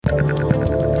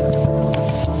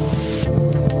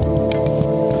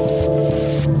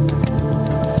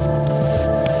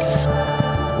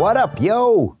up,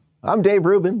 yo? I'm Dave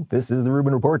Rubin. This is the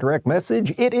Rubin Report Direct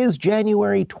Message. It is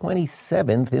January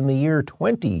 27th in the year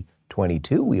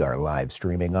 2022. We are live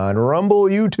streaming on Rumble,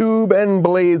 YouTube, and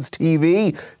Blaze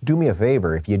TV. Do me a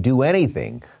favor, if you do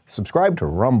anything, subscribe to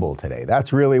Rumble today.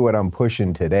 That's really what I'm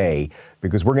pushing today,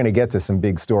 because we're going to get to some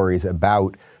big stories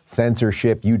about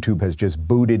censorship. YouTube has just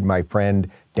booted my friend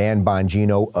Dan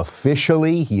Bongino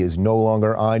officially. He is no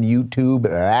longer on YouTube.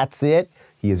 That's it.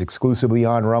 He is exclusively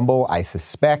on Rumble. I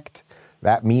suspect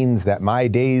that means that my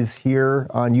days here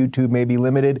on YouTube may be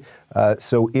limited.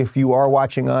 So if you are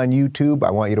watching on YouTube, I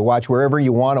want you to watch wherever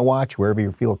you want to watch, wherever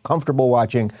you feel comfortable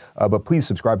watching. But please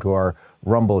subscribe to our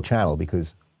Rumble channel,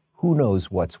 because who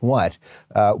knows what's what.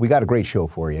 We got a great show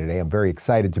for you today. I'm very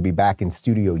excited to be back in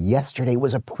studio. Yesterday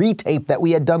was a pre-tape that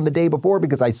we had done the day before,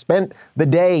 because I spent the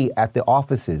day at the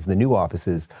offices, the new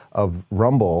offices of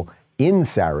Rumble in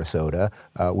Sarasota.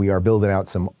 We are building out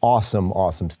some awesome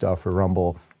stuff for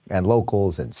Rumble and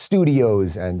locals and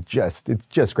studios, and it's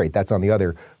just great. That's on the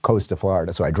other coast of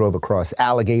Florida. So I drove across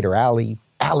Alligator Alley.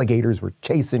 Alligators were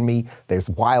chasing me. There's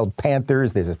wild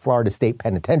panthers. There's a Florida State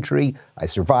Penitentiary. I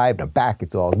survived. I'm back.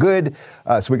 It's all good.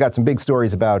 So we got some big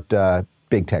stories about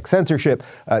big tech censorship.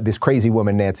 This crazy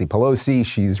woman, Nancy Pelosi,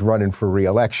 she's running for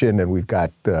re-election, and we've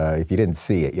got, if you didn't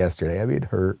see it yesterday, I mean,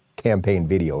 her campaign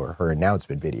video or her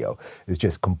announcement video is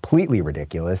just completely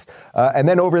ridiculous. And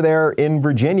then over there in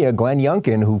Virginia, Glenn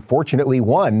Youngkin, who fortunately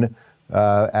won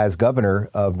as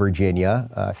governor of Virginia,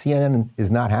 CNN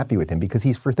is not happy with him because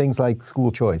he's for things like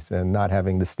school choice and not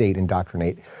having the state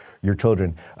indoctrinate your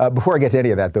children. Before I get to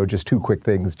any of that, though, just two quick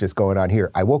things just going on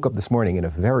here. I woke up this morning in a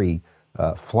very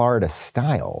Florida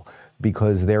style,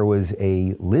 because there was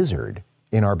a lizard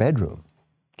in our bedroom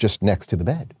just next to the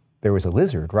bed. There was a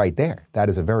lizard right there. That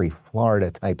is a very Florida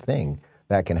type thing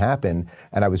that can happen.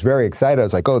 And I was very excited. I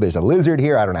was like, oh, there's a lizard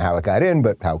here. I don't know how it got in,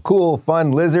 but how cool,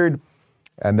 fun lizard.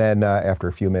 And then after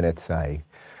a few minutes, I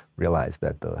realized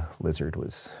that the lizard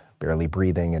was barely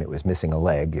breathing and it was missing a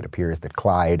leg. It appears that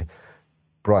Clyde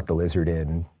brought the lizard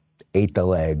in, ate the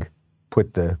leg,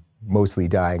 put the mostly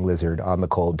dying lizard on the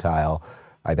cold tile.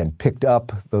 I then picked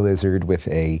up the lizard with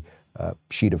a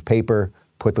sheet of paper,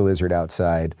 put the lizard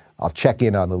outside. I'll check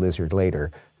in on the lizard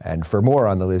later. And for more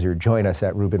on the lizard, join us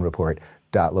at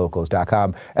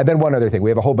rubinreport.locals.com. And then one other thing, we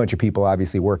have a whole bunch of people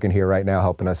obviously working here right now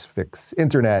helping us fix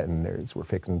internet, and we're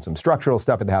fixing some structural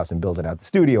stuff at the house and building out the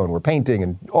studio, and we're painting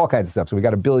and all kinds of stuff. So we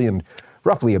got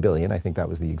roughly a billion, I think that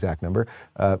was the exact number,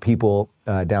 people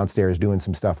downstairs doing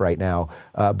some stuff right now.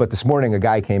 But this morning, a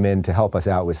guy came in to help us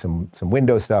out with some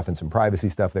window stuff and some privacy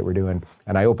stuff that we're doing.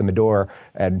 And I opened the door,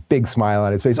 and big smile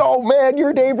on his face. Oh man,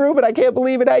 you're Dave Rubin. I can't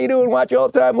believe it. How you doing? Watch you all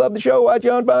the time. Love the show. Watch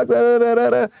you on Fox.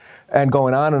 And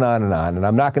going on and on and on. And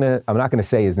I'm not gonna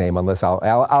say his name unless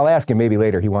I'll ask him maybe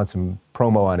later. He wants some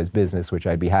promo on his business, which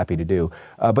I'd be happy to do.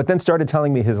 But then started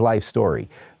telling me his life story.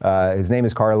 His name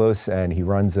is Carlos, and he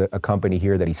runs a company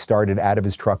here that he started out of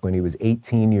his truck when he was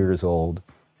 18 years old.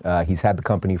 He's had the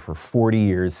company for 40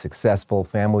 years, successful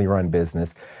family-run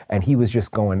business, and he was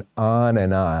just going on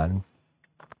and on.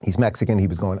 He's Mexican. He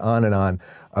was going on and on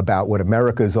about what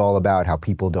America is all about, how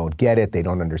people don't get it, they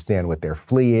don't understand what they're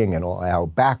fleeing, and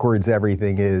how backwards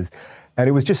everything is. And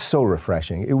it was just so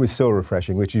refreshing. It was so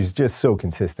refreshing, which is just so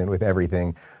consistent with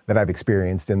everything that I've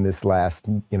experienced in this last,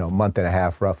 month and a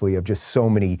half roughly, of just so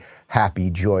many happy,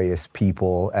 joyous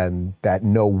people, and that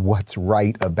know what's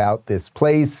right about this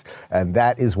place. And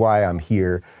that is why I'm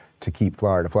here, to keep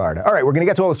Florida, Florida. All right, we're going to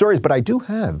get to all the stories, but I do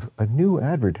have a new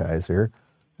advertiser,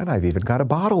 and I've even got a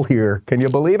bottle here. Can you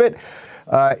believe it?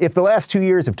 If the last 2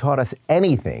 years have taught us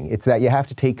anything, it's that you have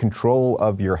to take control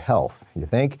of your health, you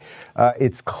think?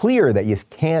 It's clear that you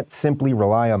can't simply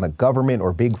rely on the government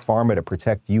or big pharma to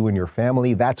protect you and your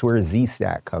family. That's where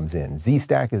Z-Stack comes in.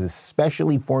 Z-Stack is a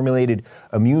specially formulated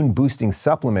immune-boosting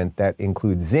supplement that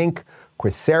includes zinc,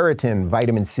 quercetin,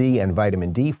 vitamin C, and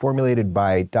vitamin D, formulated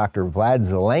by Dr. Vlad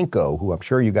Zelenko, who I'm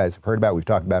sure you guys have heard about. We've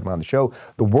talked about him on the show,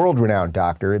 the world-renowned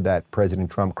doctor that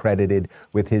President Trump credited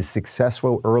with his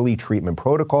successful early treatment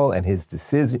protocol and his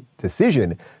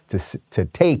decision to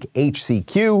take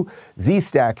HCQ.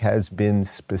 Z-Stack has been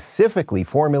specifically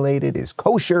formulated, is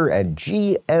kosher and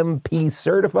GMP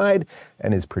certified,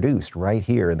 and is produced right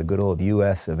here in the good old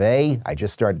US of A. I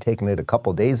just started taking it a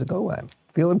couple days ago. I'm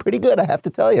feeling pretty good, I have to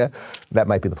tell you. That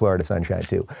might be the Florida sunshine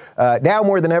too. Now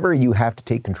more than ever, you have to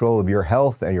take control of your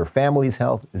health and your family's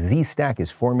health. Z-Stack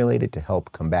is formulated to help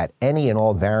combat any and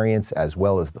all variants as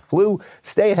well as the flu.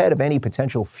 Stay ahead of any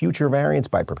potential future variants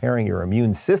by preparing your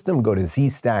immune system. Go to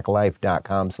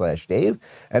zstacklife.com/Dave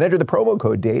and enter the promo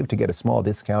code Dave to get a small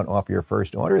discount off your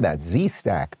first order. That's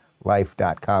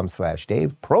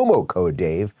zstacklife.com/Dave, promo code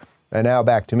Dave, And now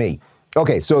back to me.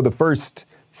 Okay, so the first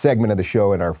segment of the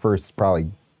show in our first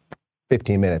probably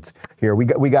 15 minutes here, we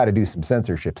got to do some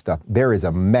censorship stuff. There is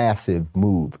a massive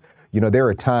move. You know, there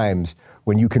are times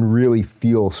when you can really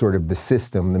feel sort of the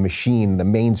system, the machine, the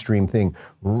mainstream thing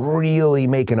really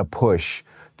making a push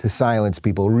to silence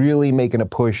people, really making a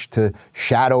push to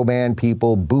shadow ban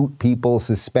people, boot people,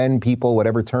 suspend people,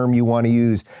 whatever term you want to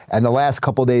use. And the last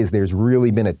couple of days, there's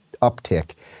really been an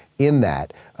uptick in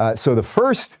that. So the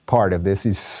first part of this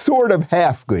is sort of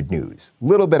half good news, a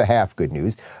little bit of half good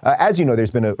news. As you know,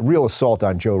 there's been a real assault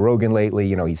on Joe Rogan lately.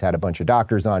 You know, he's had a bunch of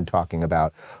doctors on talking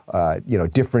about,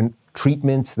 different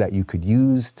treatments that you could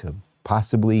use to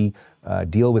possibly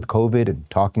deal with COVID and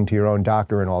talking to your own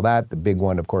doctor and all that. The big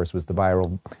one, of course, was the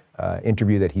viral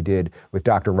interview that he did with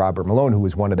Dr. Robert Malone, who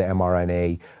was one of the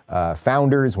mRNA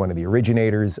founders, one of the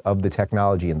originators of the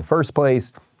technology in the first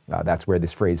place. That's where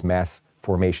this phrase mass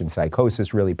formation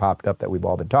psychosis really popped up that we've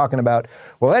all been talking about.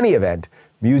 Well, any event,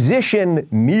 musician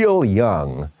Neil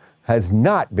Young has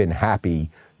not been happy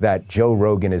that Joe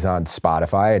Rogan is on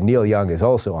Spotify, and Neil Young is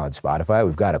also on Spotify.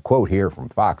 We've got a quote here from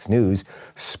Fox News.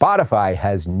 Spotify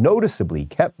has noticeably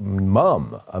kept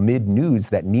mum amid news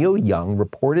that Neil Young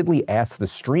reportedly asked the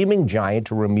streaming giant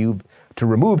to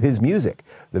remove his music.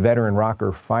 The veteran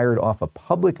rocker fired off a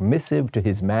public missive to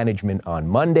his management on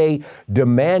Monday,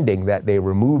 demanding that they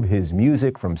remove his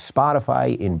music from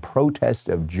Spotify in protest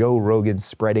of Joe Rogan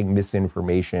spreading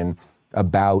misinformation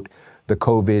about the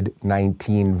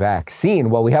COVID-19 vaccine.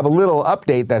 Well, we have a little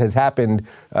update that has happened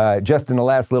just in the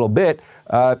last little bit.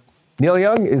 Neil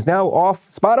Young is now off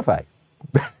Spotify.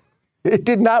 It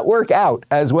did not work out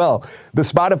as well. The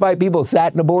Spotify people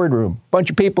sat in a boardroom, bunch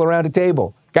of people around a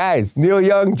table. Guys, Neil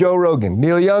Young, Joe Rogan,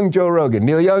 Neil Young, Joe Rogan,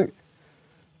 Neil Young.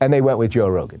 And they went with Joe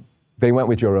Rogan.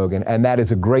 And that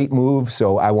is a great move.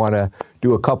 So I want to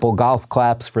do a couple golf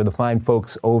claps for the fine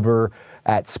folks over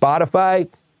at Spotify.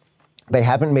 They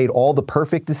haven't made all the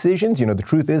perfect decisions. You know, the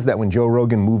truth is that when Joe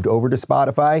Rogan moved over to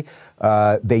Spotify,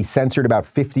 they censored about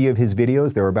 50 of his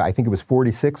videos. There were about, I think it was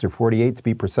 46 or 48 to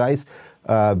be precise,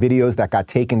 videos that got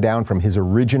taken down from his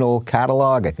original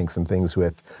catalog. I think some things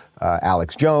with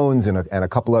Alex Jones and a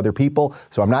couple other people.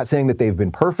 So I'm not saying that they've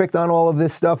been perfect on all of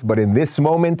this stuff, but in this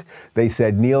moment, they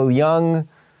said, Neil Young,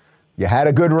 you had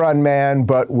a good run, man,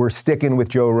 but we're sticking with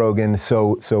Joe Rogan.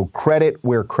 So credit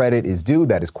where credit is due.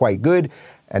 That is quite good.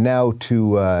 And now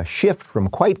to shift from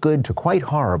quite good to quite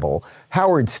horrible,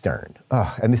 Howard Stern.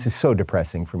 And this is so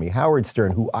depressing for me. Howard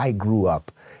Stern, who I grew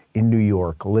up in New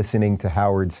York listening to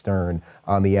Howard Stern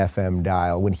on the FM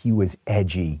dial when he was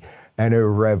edgy and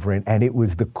irreverent, and it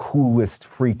was the coolest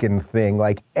freaking thing.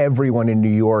 Like everyone in New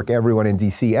York, everyone in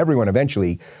DC, everyone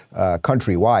eventually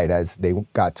countrywide as they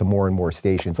got to more and more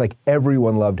stations. Like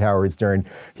everyone loved Howard Stern.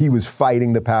 He was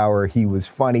fighting the power. He was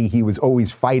funny. He was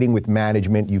always fighting with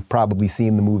management. You've probably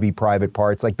seen the movie Private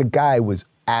Parts. Like the guy was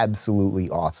absolutely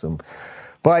awesome.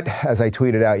 But as I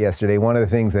tweeted out yesterday, one of the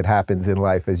things that happens in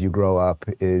life as you grow up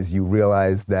is you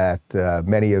realize that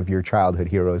many of your childhood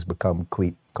heroes become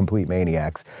complete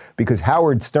maniacs, because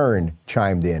Howard Stern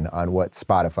chimed in on what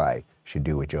Spotify should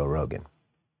do with Joe Rogan.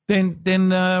 Then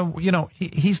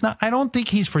he's not. I don't think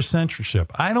he's for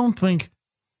censorship. I don't think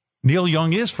Neil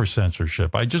Young is for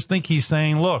censorship. I just think he's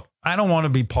saying, look, I don't want to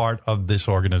be part of this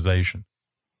organization,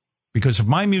 because if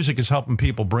my music is helping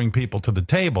people bring people to the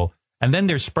table, and then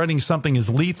they're spreading something as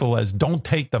lethal as don't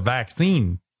take the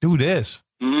vaccine, do this.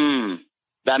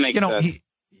 That makes sense.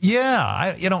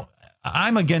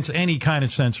 I'm against any kind of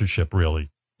censorship,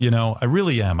 really. I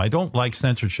really am. I don't like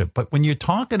censorship. But when you're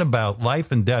talking about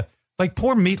life and death, like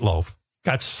poor Meatloaf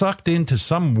got sucked into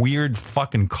some weird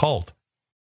fucking cult.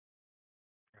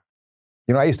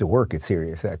 I used to work at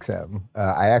Sirius XM.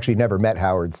 I actually never met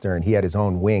Howard Stern. He had his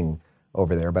own wing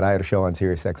over there, but I had a show on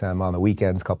Sirius XM on the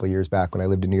weekends a couple of years back when I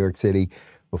lived in New York City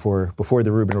before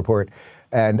the Rubin Report.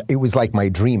 And it was like my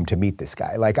dream to meet this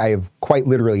guy. Like I have quite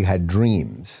literally had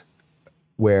dreams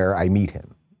where I meet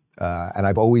him. And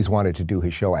I've always wanted to do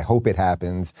his show. I hope it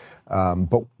happens.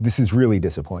 But this is really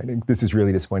disappointing.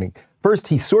 First,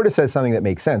 he sort of says something that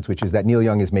makes sense, which is that Neil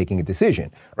Young is making a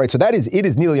decision, right? So it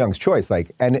is Neil Young's choice.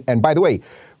 And by the way,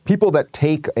 people that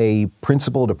take a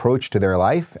principled approach to their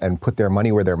life and put their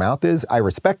money where their mouth is, I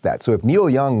respect that. So if Neil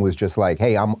Young was just like,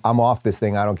 hey, I'm off this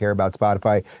thing, I don't care about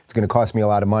Spotify, it's going to cost me a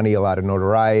lot of money, a lot of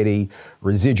notoriety,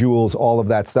 residuals, all of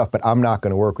that stuff, but I'm not going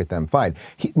to work with them, fine.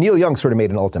 Neil Young sort of made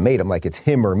an ultimatum, like it's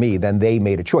him or me, then they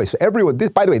made a choice. So everyone,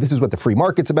 by the way, this is what the free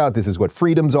market's about, this is what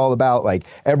freedom's all about, like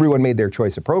everyone made their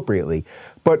choice appropriately.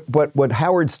 But what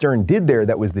Howard Stern did there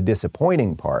that was the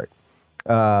disappointing part,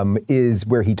 is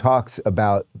where he talks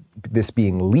about this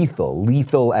being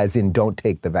lethal as in don't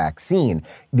take the vaccine.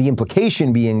 The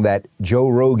implication being that Joe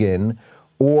Rogan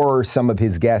or some of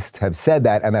his guests have said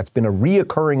that, and that's been a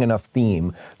reoccurring enough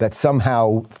theme that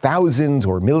somehow thousands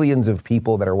or millions of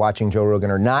people that are watching Joe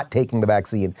Rogan are not taking the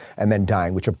vaccine and then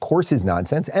dying, which of course is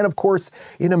nonsense. And of course,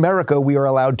 in America, we are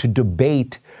allowed to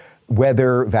debate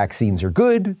whether vaccines are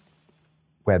good,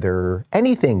 whether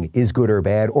anything is good or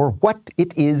bad, or what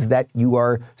it is that you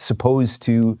are supposed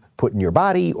to put in your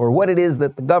body, or what it is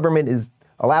that the government is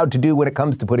allowed to do when it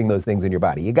comes to putting those things in your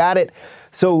body. You got it?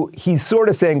 So he's sort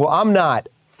of saying, well, I'm not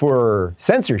for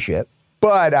censorship,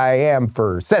 but I am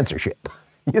for censorship.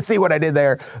 You see what I did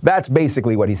there? That's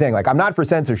basically what he's saying. Like, I'm not for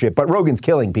censorship, but Rogan's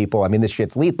killing people. I mean, this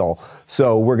shit's lethal.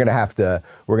 So we're gonna have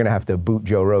to boot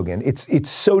Joe Rogan. It's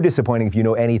so disappointing if you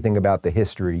know anything about the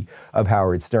history of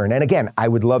Howard Stern. And again, I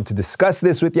would love to discuss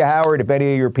this with you, Howard. If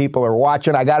any of your people are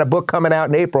watching, I got a book coming out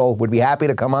in April. Would be happy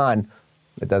to come on.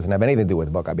 It doesn't have anything to do with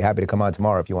the book. I'd be happy to come on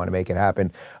tomorrow if you want to make it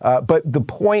happen. But the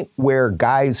point where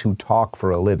guys who talk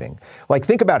for a living, like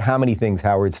think about how many things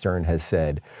Howard Stern has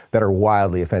said that are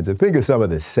wildly offensive. Think of some of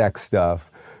the sex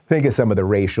stuff. Think of some of the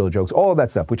racial jokes, all of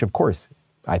that stuff, which of course,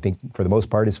 I think for the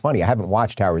most part is funny. I haven't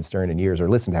watched Howard Stern in years or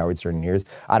listened to Howard Stern in years.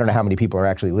 I don't know how many people are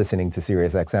actually listening to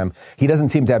Sirius XM. He doesn't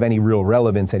seem to have any real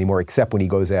relevance anymore except when he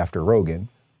goes after Rogan,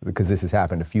 because this has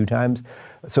happened a few times.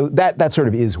 So that sort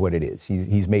of is what it is.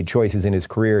 He's made choices in his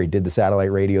career. He did the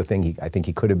satellite radio thing. I think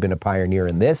he could have been a pioneer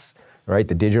in this, right,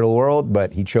 the digital world,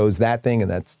 but he chose that thing,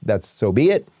 and that's so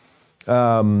be it.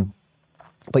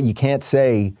 But you can't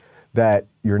say that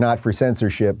you're not for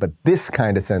censorship, but this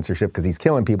kind of censorship, because he's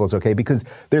killing people, is okay, because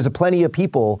there's a plenty of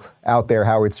people out there,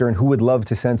 Howard Stern, who would love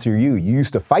to censor you. You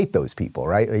used to fight those people,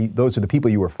 right? Those are the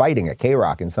people you were fighting at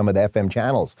K-Rock and some of the FM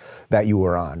channels that you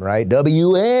were on, right?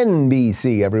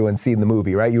 WNBC, everyone's seen the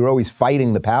movie, right? You were always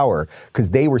fighting the power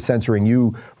because they were censoring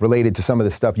you related to some of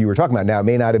the stuff you were talking about. Now, it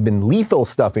may not have been lethal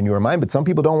stuff in your mind, but some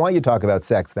people don't want you to talk about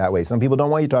sex that way. Some people don't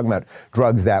want you talking about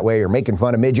drugs that way or making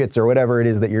fun of midgets or whatever it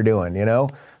is that you're doing, you know?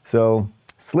 So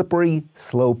slippery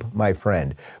slope, my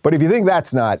friend. But if you think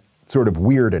that's not sort of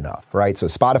weird enough, right? So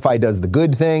Spotify does the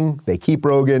good thing. They keep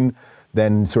Rogan.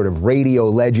 Then sort of radio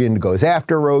legend goes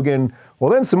after Rogan. Well,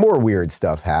 then some more weird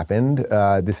stuff happened.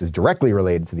 This is directly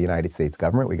related to the United States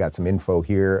government. We got some info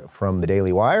here from the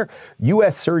Daily Wire.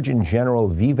 U.S. Surgeon General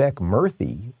Vivek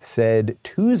Murthy said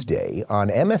Tuesday on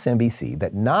MSNBC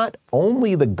that not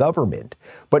only the government,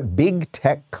 but big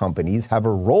tech companies have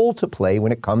a role to play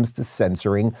when it comes to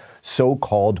censoring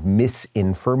so-called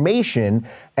misinformation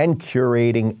and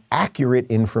curating accurate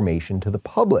information to the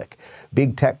public.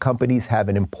 Big tech companies have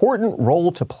an important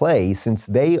role to play since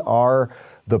they are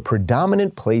the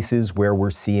predominant places where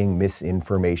we're seeing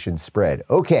misinformation spread.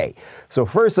 Okay, so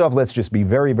first off, let's just be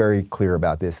very, very clear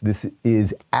about this. This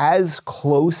is as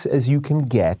close as you can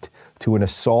get to an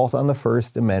assault on the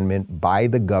First Amendment by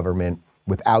the government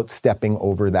without stepping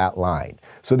over that line.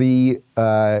 So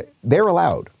they're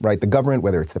allowed, right? The government,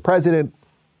 whether it's the president,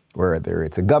 whether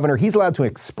it's a governor, he's allowed to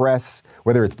express,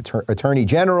 whether it's the attorney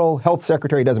general, health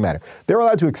secretary, it doesn't matter. They're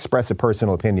allowed to express a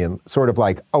personal opinion, sort of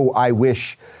like, oh, I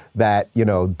wish that, you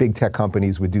know, big tech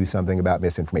companies would do something about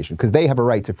misinformation, because they have a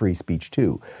right to free speech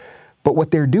too. But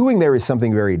what they're doing there is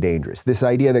something very dangerous. This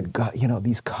idea that, you know,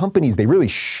 these companies, they really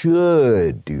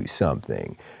should do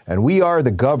something. And we are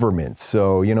the government.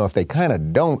 So, you know, if they kind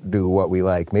of don't do what we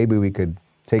like, maybe we could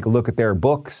take a look at their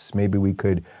books. Maybe we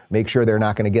could make sure they're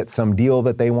not going to get some deal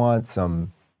that they want,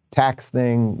 some tax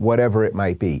thing, whatever it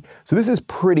might be. So this is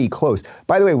pretty close.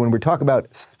 By the way, when we're talking about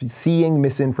seeing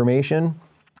misinformation,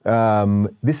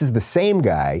 this is the same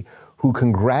guy who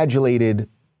congratulated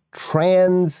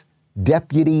trans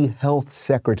Deputy Health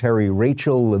Secretary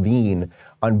Rachel Levine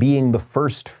on being the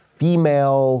first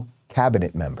female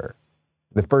cabinet member.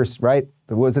 The first, right?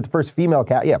 Was it the first female?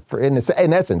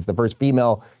 In essence, the first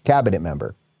female cabinet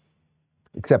member.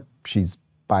 Except she's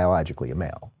biologically a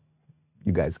male.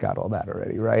 You guys got all that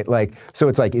already, right? Like, so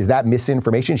it's like, is that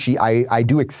misinformation? I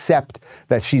do accept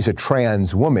that she's a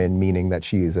trans woman, meaning that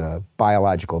she is a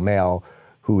biological male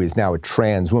who is now a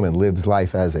trans woman, lives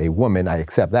life as a woman. I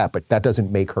accept that, but that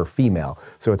doesn't make her female.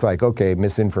 So it's like, okay,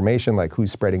 misinformation, like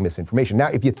who's spreading misinformation? Now,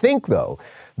 if you think, though,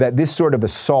 that this sort of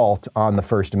assault on the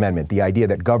First Amendment, the idea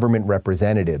that government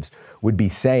representatives would be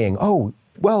saying, oh,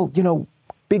 well, you know,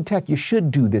 big tech, you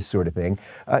should do this sort of thing.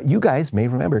 You guys may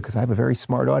remember, because I have a very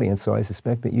smart audience, so I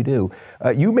suspect that you do.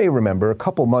 You may remember a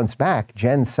couple months back,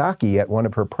 Jen Psaki at one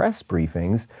of her press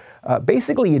briefings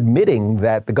basically admitting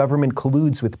that the government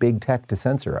colludes with big tech to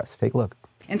censor us. Take a look.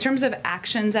 In terms of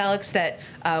actions, Alex, that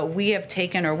we have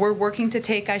taken, or we're working to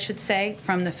take, I should say,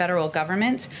 from the federal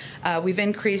government, we've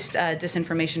increased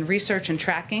disinformation research and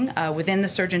tracking within the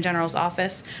Surgeon General's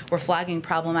office. We're flagging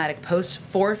problematic posts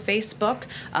for Facebook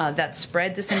that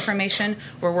spread disinformation.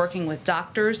 We're working with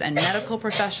doctors and medical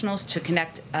professionals to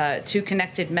connect to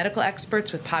connected medical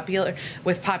experts with popular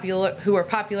who are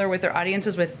popular with their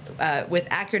audiences with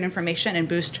accurate information and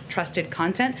boost trusted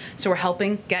content. So we're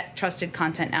helping get trusted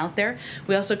content out there.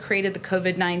 We also created the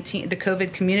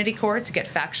COVID Community Corps to get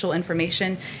factual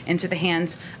information into the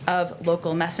hands of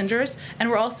local messengers. And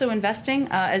we're also investing,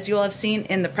 as you all have seen,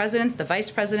 in the president's, the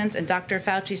vice president's, and Dr.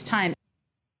 Fauci's time.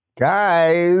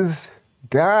 Guys,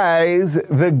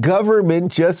 the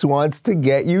government just wants to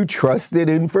get you trusted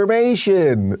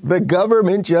information. The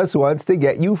government just wants to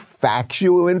get you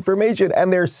factual information.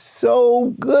 And they're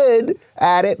so good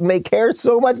at it, and they care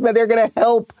so much that they're going to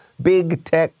help big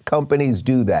tech companies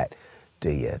do that. Do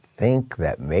you think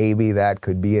that maybe that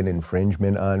could be an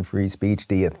infringement on free speech?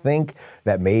 Do you think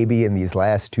that maybe in these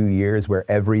last 2 years, where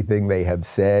everything they have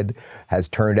said has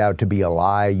turned out to be a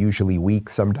lie, usually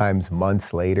weeks, sometimes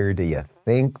months later, do you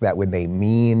think that when they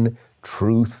mean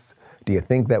truth, do you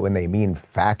think that when they mean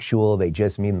factual, they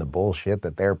just mean the bullshit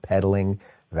that they're peddling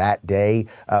that day?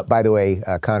 By the way,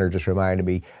 Connor just reminded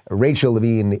me, Rachel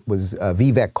Levine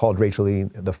Vivek called Rachel Levine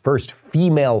the first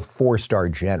female 4-star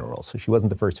general. So she wasn't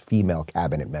the first female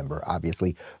cabinet member,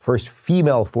 obviously. First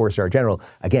female 4-star general.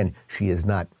 Again, she is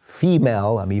not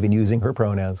female. I'm even using her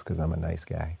pronouns because I'm a nice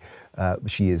guy.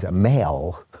 She is a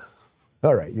male.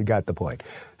 All right, you got the point.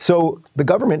 So the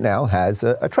government now has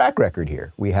a track record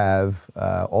here. We have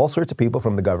all sorts of people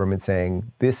from the government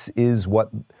saying this is what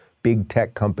big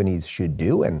tech companies should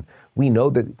do. And we know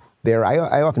that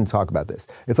I often talk about this.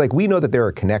 It's like we know that there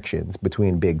are connections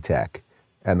between big tech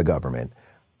and the government.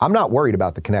 I'm not worried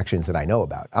about the connections that I know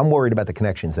about. I'm worried about the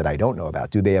connections that I don't know about.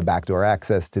 Do they have backdoor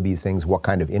access to these things? What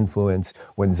kind of influence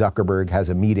when Zuckerberg has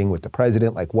a meeting with the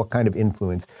president? Like what kind of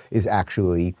influence is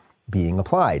actually being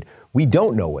applied? We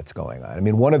don't know what's going on. I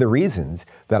mean, one of the reasons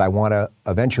that I want to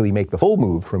eventually make the full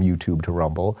move from YouTube to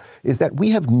Rumble is that we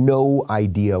have no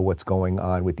idea what's going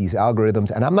on with these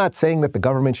algorithms. And I'm not saying that the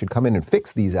government should come in and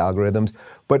fix these algorithms,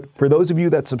 but for those of you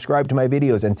that subscribe to my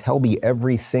videos and tell me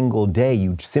every single day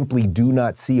you simply do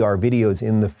not see our videos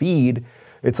in the feed,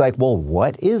 it's like, well,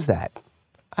 what is that?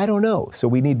 I don't know. So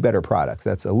we need better products.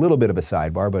 That's a little bit of a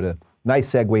sidebar, but a nice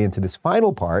segue into this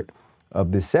final part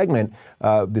of this segment.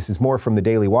 This is more from the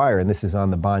Daily Wire, and this is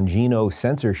on the Bongino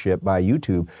censorship by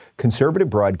YouTube. Conservative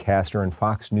broadcaster and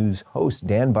Fox News host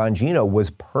Dan Bongino was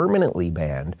permanently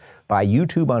banned by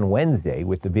YouTube on Wednesday,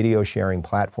 with the video sharing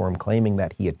platform claiming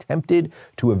that he attempted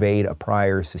to evade a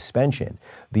prior suspension.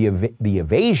 The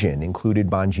evasion included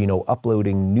Bongino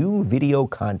uploading new video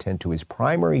content to his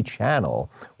primary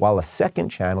channel, while a second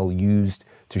channel used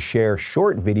to share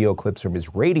short video clips from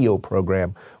his radio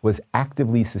program was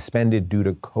actively suspended due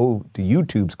to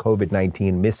YouTube's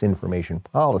COVID-19 misinformation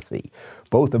policy.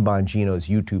 Both of Bongino's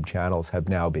YouTube channels have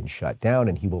now been shut down,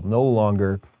 and he will no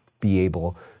longer be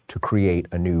able to create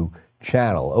a new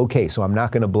channel. Okay, so I'm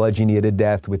not going to bludgeon you to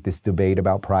death with this debate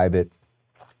about private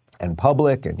and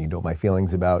public, and you know my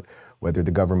feelings about whether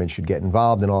the government should get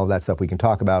involved and all of that stuff. We can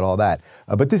talk about all that.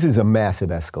 But this is a massive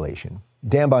escalation.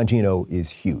 Dan Bongino is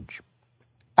huge.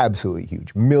 Absolutely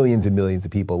huge. Millions and millions of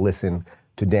people listen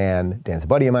to Dan. Dan's a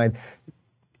buddy of mine.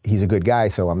 He's a good guy,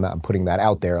 so I'm putting that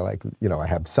out there. Like, you know, I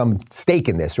have some stake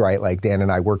in this, right? Like Dan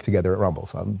and I work together at Rumble,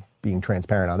 so I'm being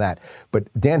transparent on that. But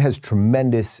Dan has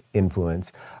tremendous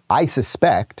influence. I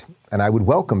suspect, and I would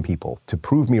welcome people to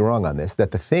prove me wrong on this,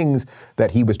 that the things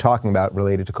that he was talking about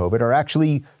related to COVID are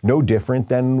actually no different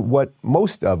than what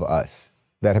most of us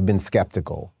that have been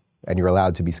skeptical, and you're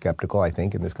allowed to be skeptical, I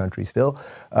think, in this country still,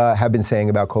 have been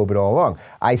saying about COVID all along.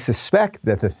 I suspect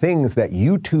that the things that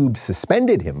YouTube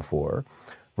suspended him for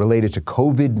related to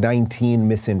COVID-19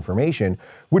 misinformation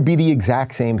would be the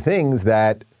exact same things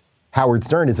that Howard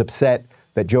Stern is upset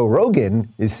that Joe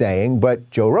Rogan is saying, but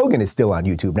Joe Rogan is still on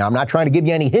YouTube. Now, I'm not trying to give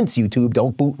you any hints, YouTube,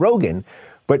 don't boot Rogan,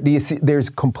 but there's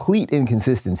complete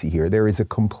inconsistency here. There is a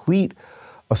complete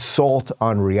assault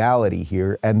on reality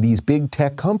here, and these big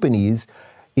tech companies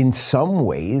in some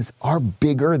ways are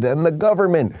bigger than the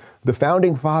government. The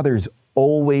founding fathers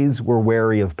always were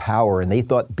wary of power, and they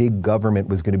thought big government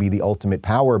was going to be the ultimate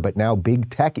power, but now big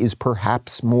tech is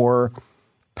perhaps more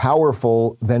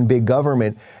powerful than big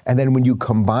government. And then when you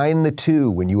combine the two,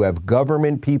 when you have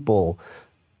government people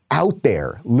out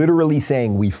there literally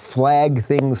saying we flag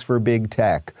things for big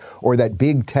tech, or that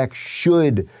big tech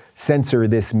should censor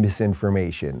this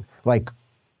misinformation, like,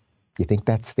 You think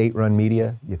that's state-run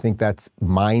media? You think that's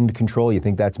mind control? You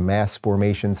think that's mass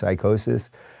formation psychosis?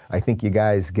 I think you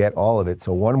guys get all of it.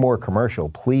 So one more commercial.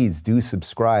 Please do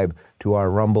subscribe to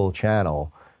our Rumble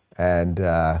channel, and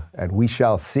we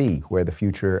shall see where the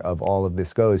future of all of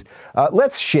this goes.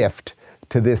 Let's shift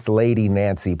to this lady,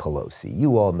 Nancy Pelosi.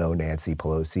 You all know Nancy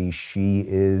Pelosi. She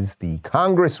is the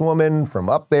congresswoman from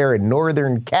up there in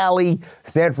northern Cali,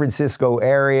 San Francisco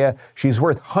area. She's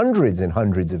worth hundreds and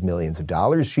hundreds of millions of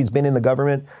dollars. She's been in the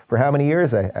government for how many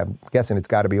years? I'm guessing it's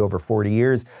got to be over 40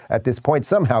 years at this point.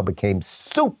 Somehow became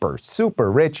super,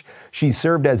 super rich. She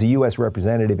served as a U.S.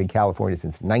 representative in California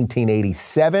since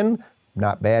 1987.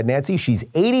 Not bad, Nancy. She's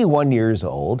 81 years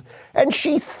old, and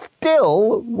she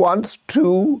still wants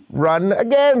to run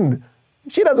again.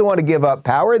 She doesn't want to give up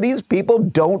power. These people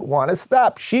don't want to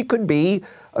stop. She could be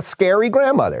a scary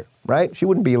grandmother, right? She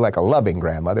wouldn't be like a loving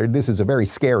grandmother. This is a very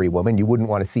scary woman. You wouldn't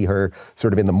want to see her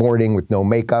sort of in the morning with no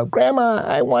makeup. Grandma,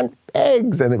 I want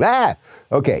eggs. And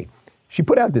okay. She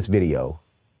put out this video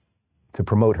to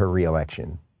promote her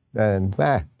reelection. And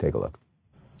take a look.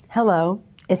 Hello,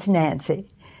 it's Nancy.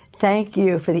 Thank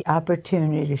you for the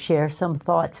opportunity to share some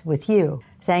thoughts with you.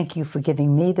 Thank you for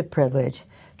giving me the privilege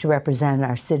to represent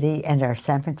our city and our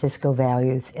San Francisco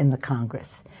values in the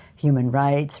Congress. Human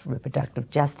rights,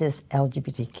 reproductive justice,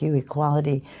 LGBTQ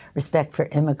equality, respect for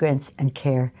immigrants, and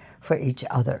care for each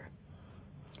other.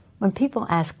 When people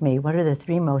ask me what are the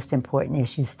 3 most important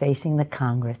issues facing the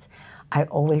Congress, I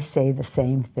always say the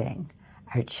same thing.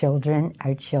 Our children,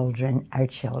 our children, our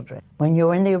children. When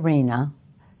you're in the arena,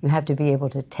 you have to be able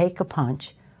to take a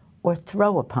punch or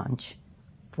throw a punch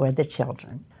for the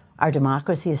children. Our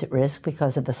democracy is at risk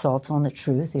because of assaults on the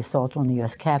truth, the assault on the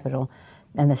U.S. Capitol,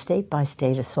 and the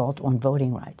state-by-state assault on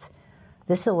voting rights.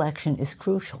 This election is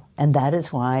crucial, and that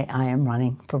is why I am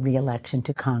running for re-election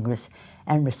to Congress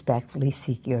and respectfully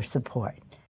seek your support.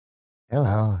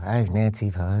 Hello, I'm Nancy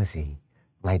Pelosi.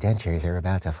 My dentures are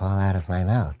about to fall out of my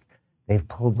mouth. They've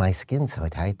pulled my skin so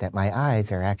tight that my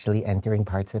eyes are actually entering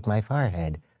parts of my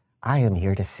forehead. I am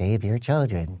here to save your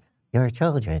children, your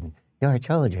children, your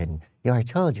children, your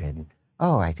children.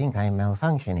 Oh, I think I'm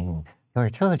malfunctioning.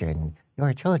 Your children,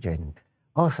 your children.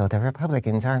 Also, the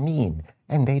Republicans are mean,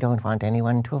 and they don't want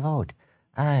anyone to vote.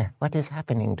 What is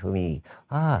happening to me?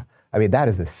 I mean, that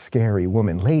is a scary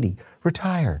woman. Lady,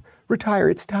 retire. Retire,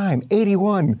 it's time.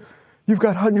 81. You've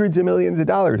got hundreds of millions of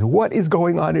dollars. What is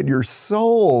going on in your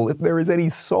soul? If there is any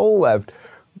soul left,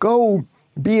 go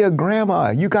be a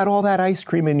grandma. You got all that ice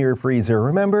cream in your freezer,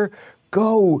 remember?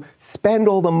 Go spend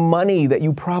all the money that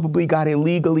you probably got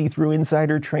illegally through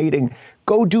insider trading.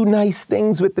 Go do nice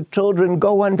things with the children.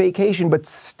 Go on vacation, but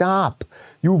stop.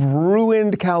 You've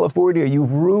ruined California.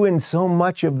 You've ruined so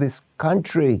much of this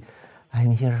country.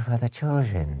 I'm here for the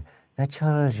children, the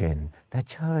children, the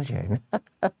children.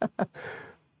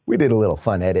 We did a little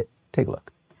fun edit. Take a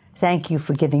look. Thank you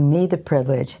for giving me the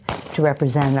privilege to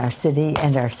represent our city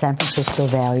and our San Francisco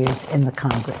values in the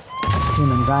Congress.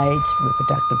 Human rights,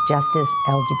 reproductive justice,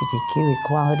 LGBTQ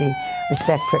equality,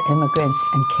 respect for immigrants,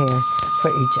 and care for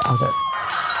each other.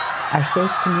 Our safe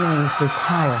communities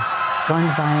require gun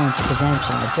violence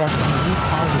prevention, addressing root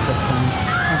causes of crime,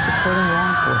 and supporting law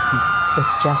enforcement with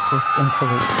justice in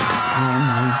policing. I am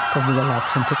running for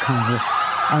re-election to Congress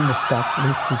and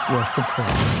respectfully seek your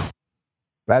support.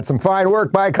 That's some fine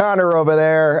work by Connor over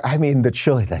there. I mean, the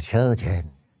children.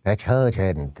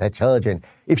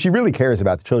 If she really cares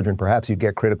about the children, perhaps you'd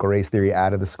get critical race theory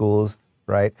out of the schools,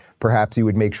 right? Perhaps you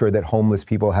would make sure that homeless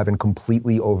people haven't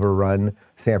completely overrun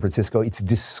San Francisco. It's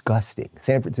disgusting.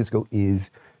 San Francisco is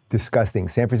disgusting.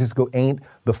 San Francisco ain't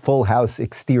the Full House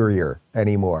exterior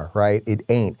anymore, right? It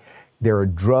ain't. There are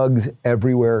drugs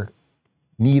everywhere,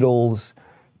 needles,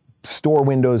 store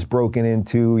windows broken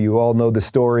into. You all know the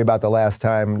story about second to last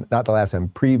time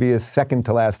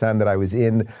that I was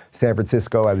in San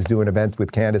Francisco. I was doing events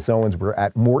with Candace Owens. We're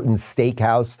at Morton's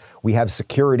Steakhouse. We have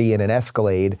security in an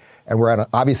Escalade, and we're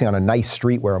obviously on a nice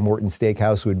street where a Morton's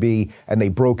Steakhouse would be, and they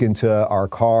broke into our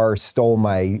car, stole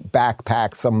my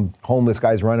backpack. Some homeless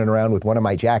guy's running around with one of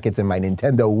my jackets and my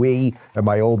Nintendo Wii and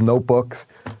my old notebooks.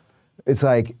 It's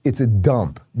like, it's a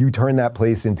dump. You turn that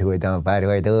place into a dump. But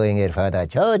we're doing it for the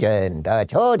children, the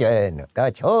children,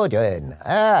 the children.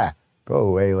 Go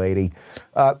away, lady.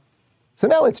 So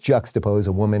now let's juxtapose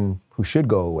a woman who should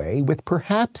go away with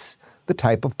perhaps the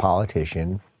type of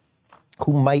politician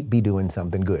who might be doing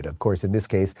something good. Of course, in this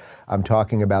case, I'm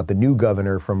talking about the new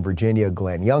governor from Virginia,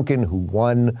 Glenn Youngkin, who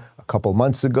won a couple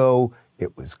months ago.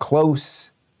 It was close.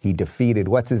 He defeated,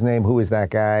 what's his name? Who is that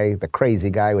guy? The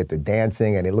crazy guy with the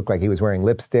dancing, and it looked like he was wearing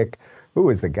lipstick. who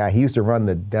was the guy? He used to run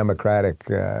the Democratic,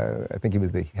 I think he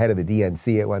was the head of the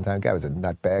DNC at one time. Guy was a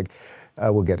nutbag.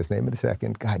 We'll get his name in a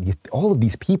second. God, all of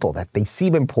these people that they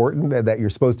seem important, that you're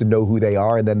supposed to know who they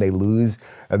are, and then they lose,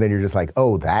 and then you're just like,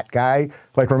 oh, that guy?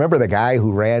 Like, remember the guy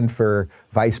who ran for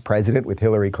vice president with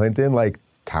Hillary Clinton? Like,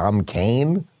 Tim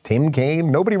Kaine?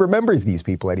 Nobody remembers these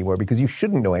people anymore because you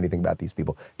shouldn't know anything about these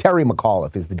people. Terry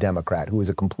McAuliffe is the Democrat who is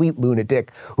a complete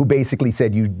lunatic who basically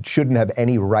said you shouldn't have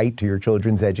any right to your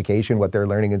children's education, what they're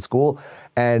learning in school.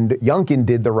 And Youngkin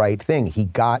did the right thing. He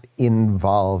got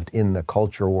involved in the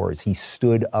culture wars. He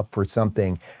stood up for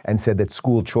something and said that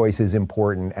school choice is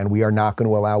important and we are not going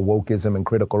to allow wokeism and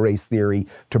critical race theory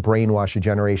to brainwash a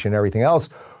generation and everything else.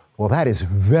 Well, that is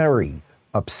very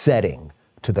upsetting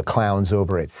to the clowns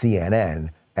over at CNN.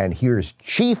 And here's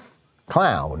Chief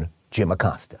Clown Jim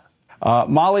Acosta.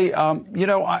 Molly,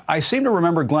 I seem to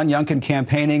remember Glenn Youngkin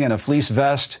campaigning in a fleece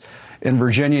vest in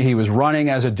Virginia. He was running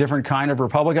as a different kind of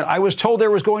Republican. I was told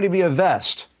there was going to be a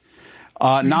vest,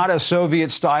 not a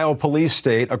Soviet-style police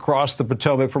state across the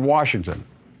Potomac from Washington.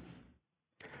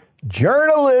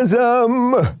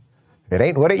 Journalism! It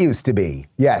ain't what it used to be.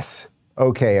 Yes.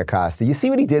 Okay, Acosta, you see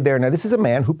what he did there? Now, this is a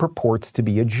man who purports to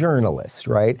be a journalist,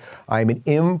 right? I'm an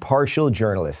impartial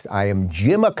journalist. I am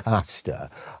Jim Acosta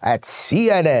at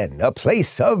CNN, a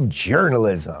place of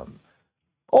journalism.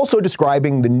 Also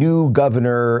describing the new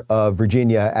governor of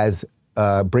Virginia as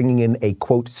bringing in a,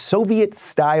 quote,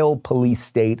 Soviet-style police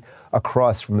state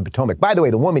across from the Potomac. By the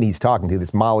way, the woman he's talking to,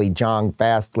 this Molly Jong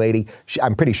Fast lady,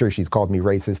 I'm pretty sure she's called me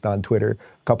racist on Twitter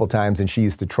a couple times, and she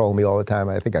used to troll me all the time.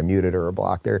 I think I muted her or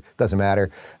blocked her. Doesn't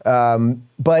matter.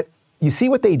 But you see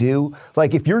what they do?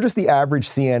 Like, if you're just the average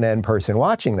CNN person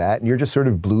watching that, and you're just sort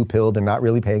of blue-pilled and not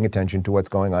really paying attention to what's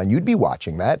going on, you'd be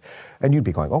watching that, and you'd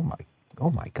be going, oh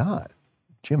my God,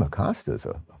 Jim Acosta's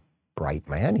a bright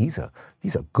man. He's a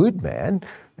good man.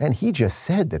 And he just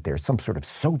said that there's some sort of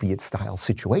Soviet-style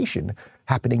situation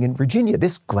happening in Virginia.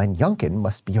 This Glenn Youngkin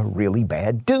must be a really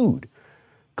bad dude.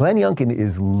 Glenn Youngkin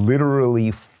is literally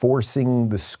forcing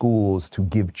the schools to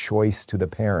give choice to the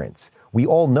parents. We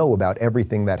all know about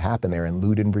everything that happened there in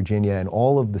Loudoun, Virginia, and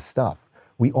all of the stuff.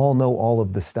 We all know all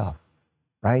of the stuff,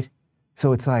 right?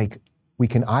 So it's like we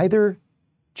can either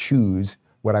choose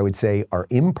what I would say are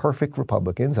imperfect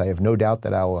Republicans. I have no doubt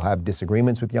that I will have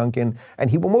disagreements with Youngkin, and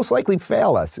he will most likely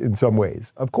fail us in some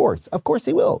ways. Of course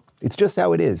he will. It's just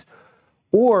how it is.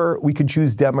 Or we could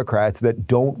choose Democrats that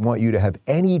don't want you to have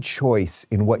any choice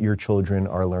in what your children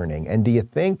are learning. And do you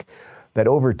think that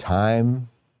over time,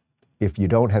 if you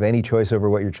don't have any choice over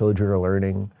what your children are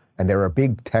learning, and there are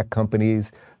big tech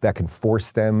companies that can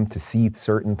force them to see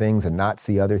certain things and not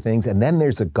see other things, and then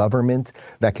there's a government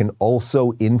that can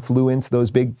also influence those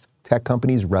big tech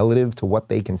companies relative to what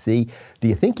they can see, do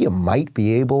you think you might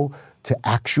be able to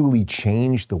actually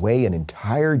change the way an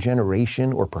entire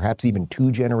generation, or perhaps even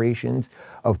 2 generations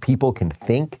of people can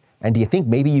think? And do you think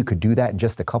maybe you could do that in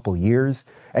just a couple years?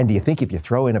 And do you think if you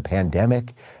throw in a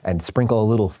pandemic and sprinkle a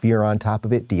little fear on top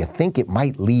of it, do you think it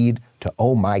might lead to,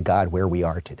 oh my God, where we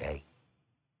are today?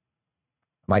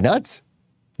 Am I nuts?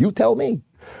 You tell me.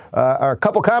 A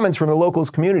couple comments from the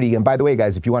locals community. And by the way,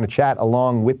 guys, if you want to chat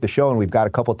along with the show, and we've got a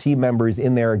couple team members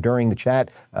in there during the chat,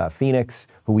 Phoenix,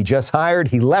 who we just hired,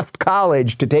 he left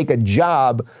college to take a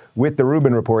job with the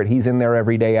Rubin Report. He's in there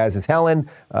every day, as is Helen.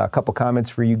 A couple comments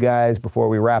for you guys before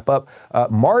we wrap up.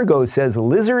 Margot says,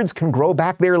 lizards can grow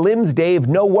back their limbs, Dave.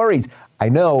 No worries. I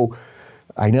know,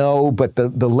 but the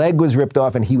leg was ripped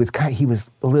off, and he was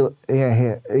a little,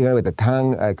 with the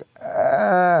tongue, like,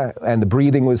 and the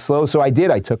breathing was slow. So I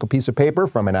took a piece of paper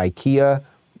from an IKEA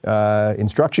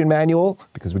instruction manual,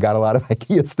 because we got a lot of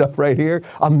IKEA stuff right here.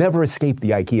 I'll never escape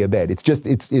the IKEA bed.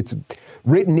 It's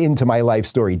written into my life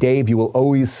story. Dave, you will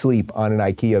always sleep on an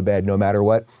IKEA bed no matter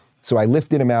what. So I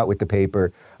lifted him out with the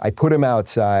paper. I put him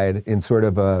outside in sort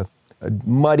of a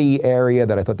muddy area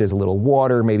that I thought there's a little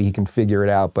water. Maybe he can figure it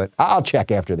out, but I'll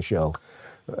check after the show.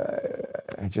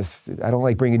 I don't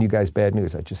like bringing you guys bad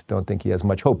news. I just don't think he has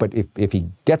much hope. But if he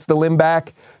gets the limb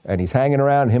back and he's hanging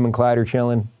around, him and Clyde are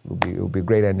chilling, it'll be a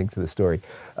great ending to the story.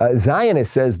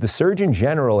 Zionist says the Surgeon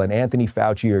General and Anthony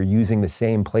Fauci are using the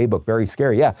same playbook. Very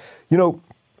scary. Yeah,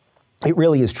 it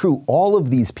really is true. All of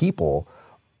these people,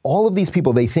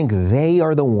 they think they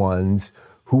are the ones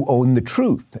who own the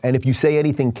truth. And if you say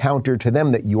anything counter to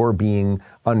them, that you're being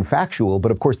unfactual.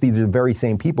 But of course, these are the very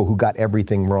same people who got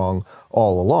everything wrong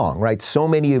all along, right? So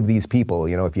many of these people,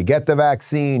 if you get the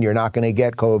vaccine, you're not going to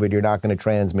get COVID, you're not going to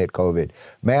transmit COVID.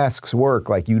 Masks work,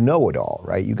 like you know it all,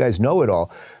 right? You guys know it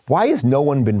all. Why has no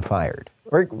one been fired?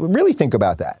 Or really think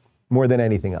about that more than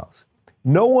anything else.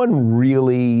 No one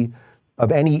really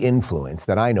of any influence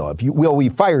that I know of. We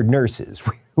fired nurses.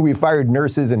 We fired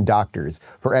nurses and doctors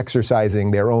for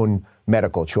exercising their own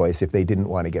medical choice if they didn't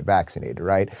want to get vaccinated,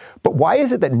 right? But why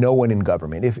is it that no one in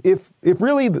government, if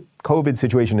really the COVID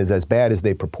situation is as bad as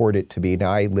they purport it to be,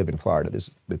 now I live in Florida,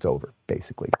 it's over,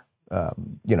 basically.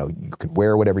 You can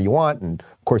wear whatever you want, and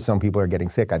of course some people are getting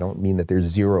sick. I don't mean that there's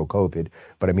zero COVID,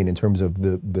 but I mean in terms of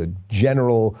the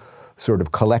general sort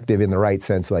of collective, in the right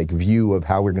sense, like view of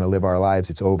how we're going to live our lives,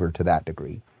 it's over to that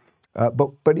degree.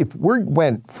 But if we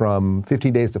went from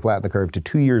 15 days to flatten the curve to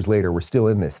 2 years later, we're still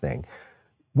in this thing,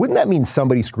 wouldn't that mean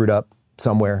somebody screwed up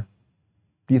somewhere?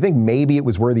 Do you think maybe it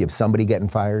was worthy of somebody getting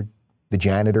fired? The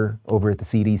janitor over at the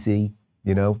CDC,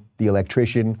 the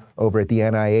electrician over at the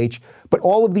NIH. But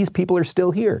all of these people are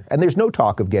still here, and there's no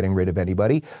talk of getting rid of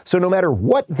anybody. So no matter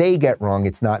what they get wrong,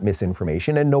 it's not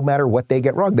misinformation, and no matter what they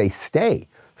get wrong, they stay.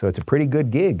 So it's a pretty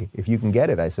good gig if you can get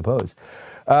it, I suppose.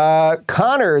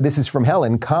 Connor, this is from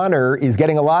Helen. Connor is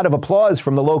getting a lot of applause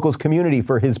from the locals community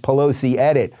for his Pelosi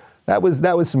edit. That was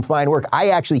some fine work.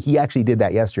 He actually did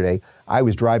that yesterday. I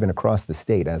was driving across the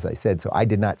state, as I said, so I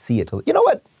did not see it till. You know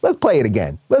what? Let's play it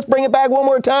again. Let's bring it back one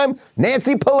more time.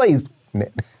 Nancy Pelosi.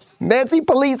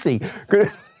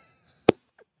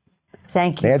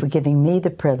 Thank you for giving me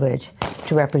the privilege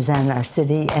to represent our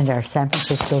city and our San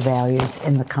Francisco values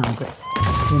in the Congress.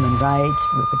 Human rights,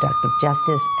 reproductive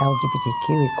justice,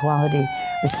 LGBTQ equality,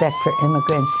 respect for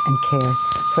immigrants, and care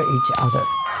for each other.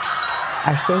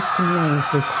 Our safe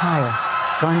communities require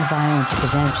gun violence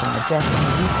prevention, addressing the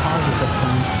root causes of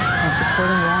crime, and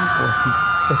supporting law enforcement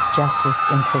with justice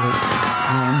in policing.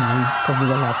 I am running for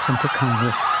re-election to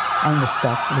Congress and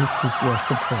respectfully seek your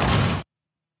support.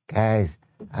 Guys,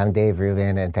 I'm Dave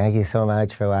Rubin, and thank you so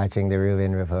much for watching the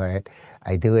Rubin Report.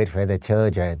 I do it for the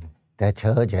children, the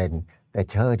children, the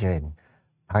children.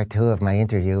 Part 2 of my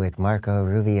interview with Marco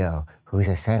Rubio, who's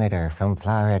a senator from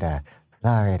Florida,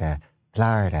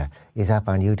 is up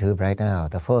on YouTube right now.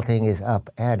 The full thing is up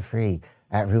ad-free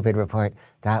at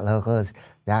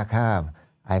rubinreport.locals.com.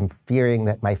 I'm fearing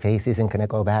that my face isn't going to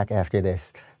go back after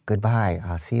this. Goodbye.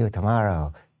 I'll see you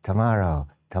tomorrow.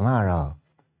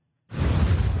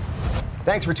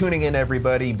 Thanks for tuning in,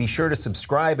 everybody. Be sure to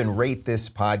subscribe and rate this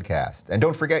podcast. And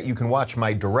don't forget, you can watch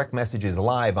my direct messages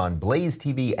live on Blaze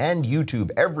TV and YouTube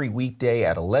every weekday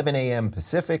at 11 a.m.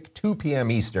 Pacific, 2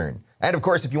 p.m. Eastern. And of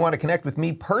course, if you want to connect with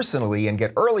me personally and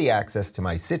get early access to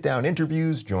my sit-down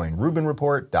interviews, join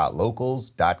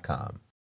RubinReport.locals.com.